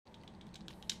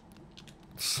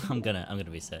I'm gonna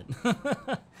be sad.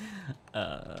 What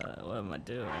am I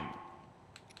doing?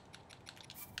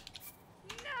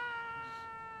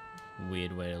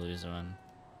 Weird way to lose one.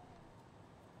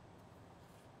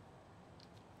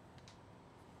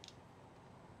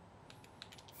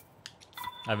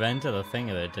 I ran into the thing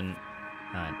and it didn't.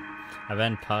 Alright. I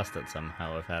ran past it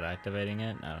somehow without activating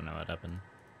it. I don't know what happened.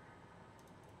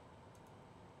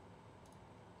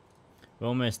 We're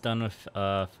almost done with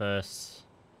first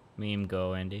meme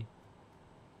goal, Andy.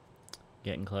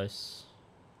 Getting close.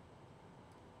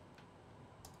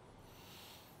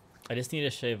 I just need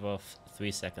to shave off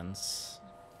 3 seconds.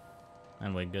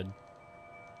 And we're good.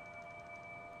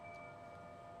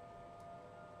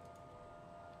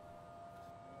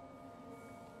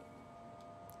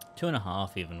 Two and a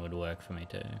half even would work for me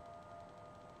too.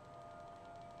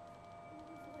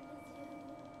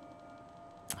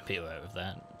 I'd be alright with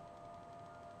that.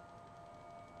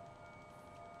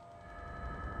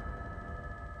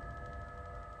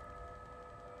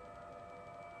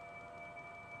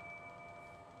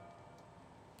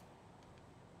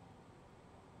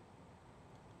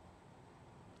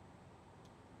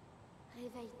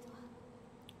 Réveille-toi.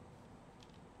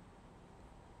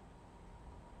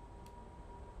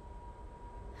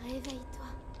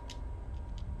 Réveille-toi.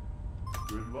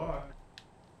 Good luck.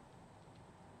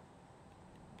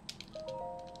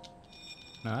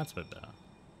 No, that's a bit better.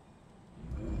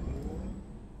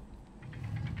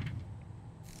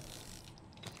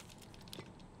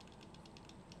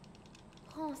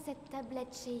 Prends cette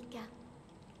tablette Sheikah.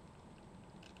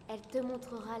 Elle te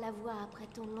montrera la voie après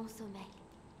ton long sommeil.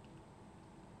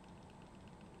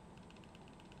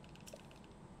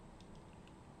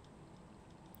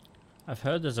 I've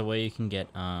heard there's a way you can get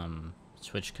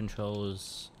Switch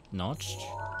controllers notched.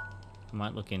 I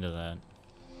might look into that.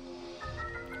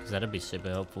 Because that'd be super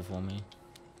helpful for me,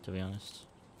 to be honest.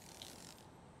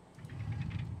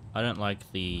 I don't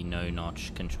like the no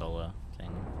notch controller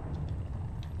thing.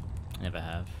 Never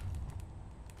have.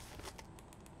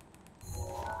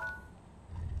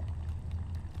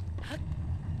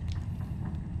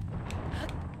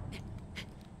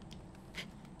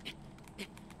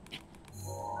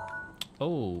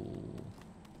 Oh.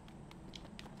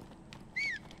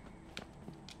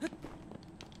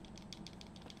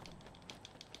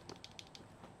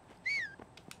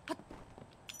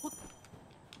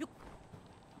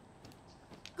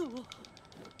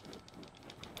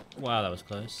 Wow, that was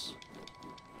close.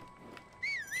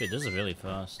 Dude, this is really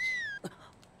fast.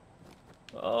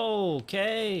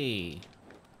 Okay.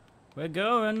 We're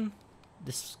going.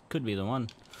 This could be the one.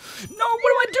 No,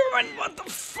 what am I doing? What the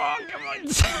fuck am I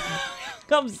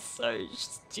I'm so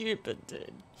stupid,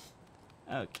 dude.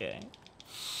 Okay.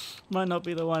 Might not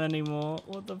be the one anymore.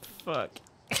 What the fuck?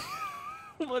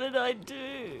 What did I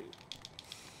do?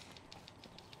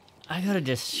 I gotta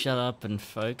just shut up and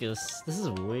focus. This is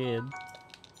weird.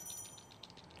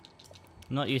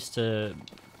 I'm not used to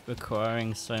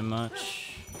requiring so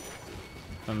much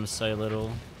from so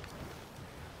little.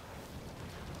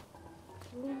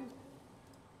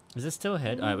 Is it still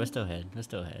ahead? Alright, we're still ahead. We're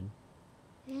still ahead.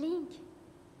 Link.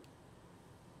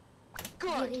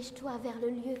 Dirige-toi vers le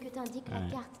lieu que t'indique la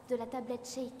carte de la tablette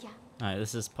Sheikah. Alright,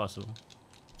 this is possible.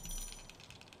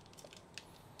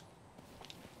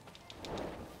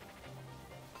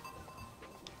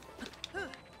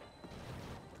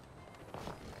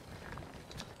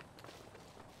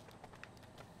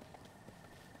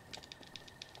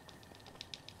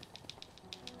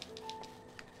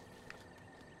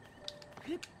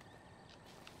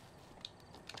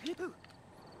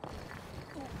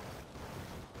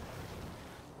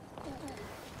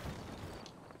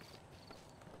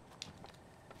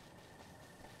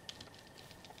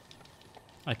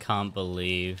 I can't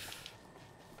believe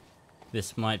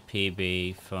this might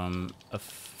PB from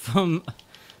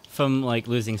like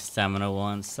losing stamina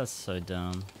once. That's so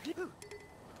dumb.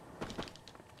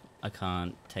 I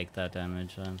can't take that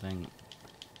damage, I don't think.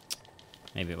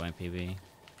 Maybe it won't PB.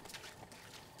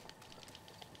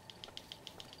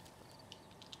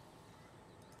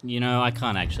 You know, I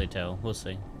can't actually tell. We'll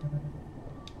see.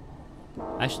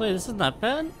 Actually, this isn't that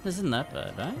bad. This isn't that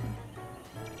bad, right?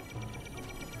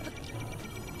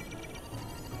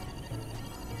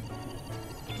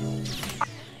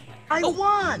 I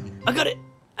won! I got it!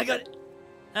 I got it!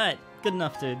 Alright, good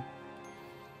enough, dude.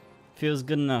 Feels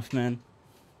good enough, man.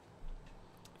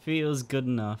 Feels good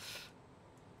enough.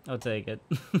 I'll take it.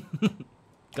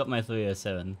 Got my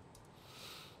 307.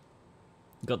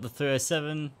 Got the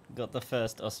 307, got the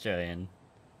first Australian.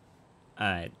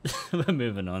 Alright, we're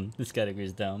moving on. This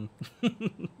category's dumb.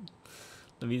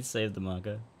 Let me save the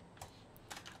marker.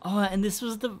 Oh, and this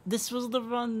was the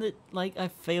run that like I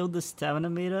failed the stamina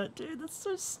meter. Dude, that's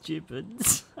so stupid.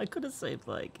 I could have saved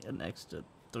like an extra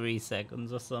 3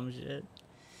 seconds or some shit.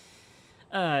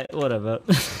 Alright, whatever.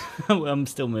 I'm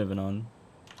still moving on.